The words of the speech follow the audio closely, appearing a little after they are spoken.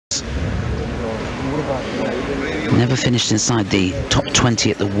never finished inside the top 20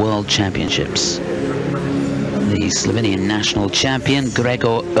 at the World Championships. The Slovenian national champion,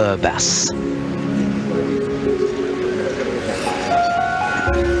 Gregor Urbas.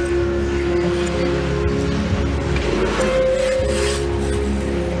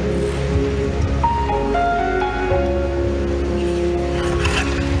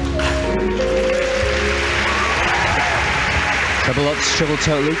 Triple ups, triple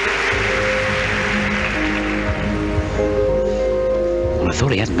toe loop. Well, I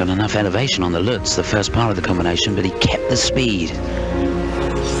thought he hadn't got enough elevation on the Lutz, the first part of the combination, but he kept the speed.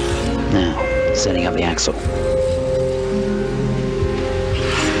 Now, setting up the axle.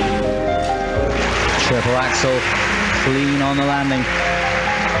 Triple axle, clean on the landing.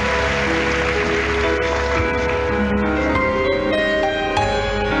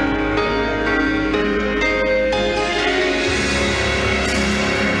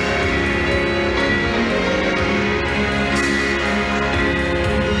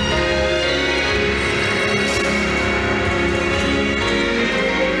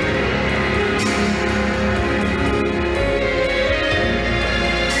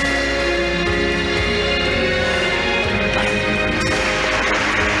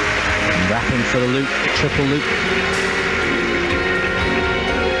 For the loop, triple loop.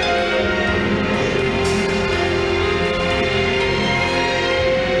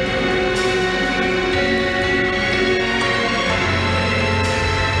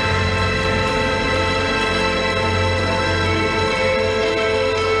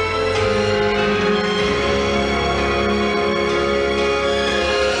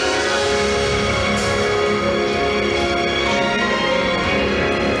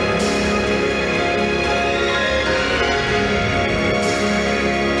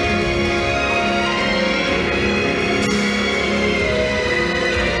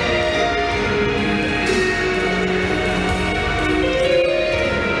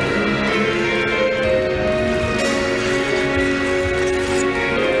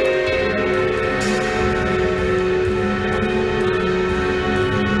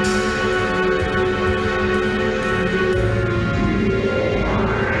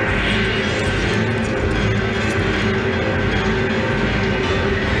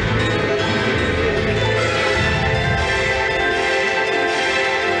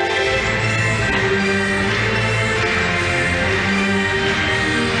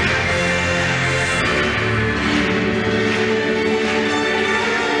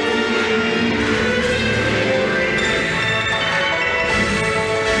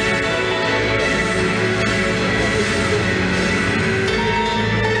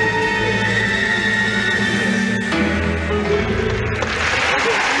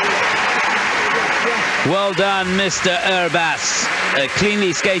 Well done, Mr. Urbas. A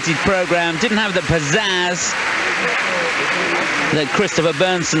cleanly skated program. Didn't have the pizzazz that Christopher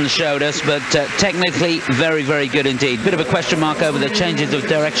Bernsen showed us, but technically very, very good indeed. Bit of a question mark over the changes of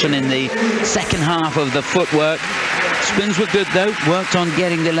direction in the second half of the footwork. Spins were good though, worked on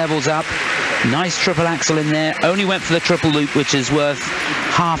getting the levels up. Nice triple axle in there. Only went for the triple loop, which is worth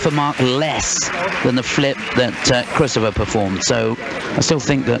half a mark less than the flip that Christopher performed. So I still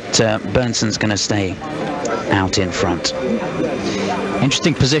think that Bernsen's going to stay out in front.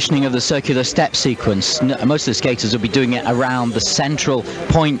 Interesting positioning of the circular step sequence. Most of the skaters will be doing it around the central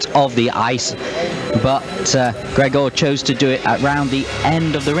point of the ice, but Gregor chose to do it around the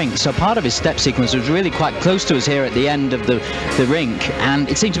end of the rink. So part of his step sequence was really quite close to us here at the end of the rink, and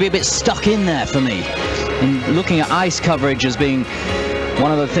it seemed to be a bit stuck in there for me. And looking at ice coverage as being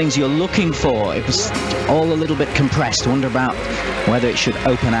one of the things you're looking for, it was all a little bit compressed. Wonder about whether it should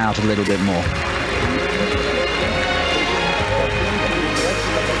open out a little bit more.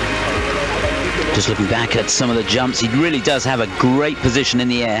 Just looking back at some of the jumps, he really does have a great position in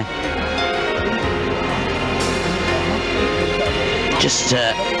the air. Just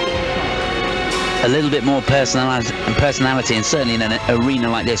a little bit more personality, and certainly in an arena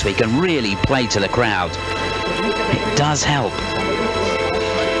like this where he can really play to the crowd. It does help.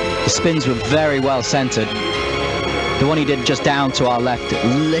 The spins were very well centered. The one he did just down to our left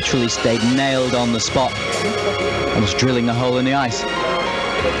literally stayed nailed on the spot and was drilling a hole in the ice.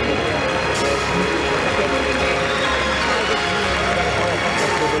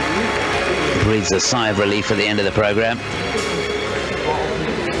 Breathes a sigh of relief at the end of the program.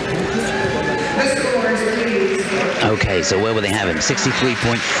 Okay, so where will they have him?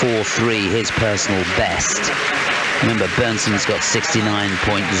 63.43, his personal best. Remember, Bernsen's got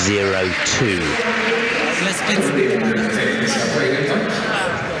 69.02.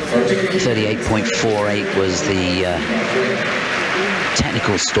 38.48 was the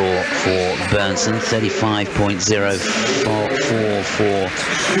technical score for Berndsen, 35.044 for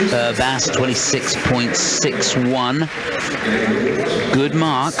Urbas, 26.61. Good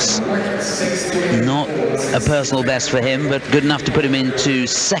marks. Not a personal best for him, but good enough to put him into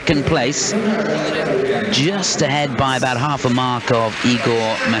second place, just ahead by about half a mark of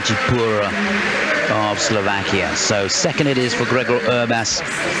Igor Machipura of Slovakia. So second it is for Gregor Urbas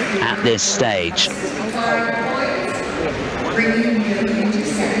at this stage.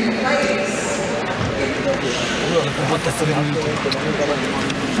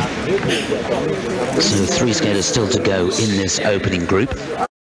 So 3 skaters still to go in this opening group.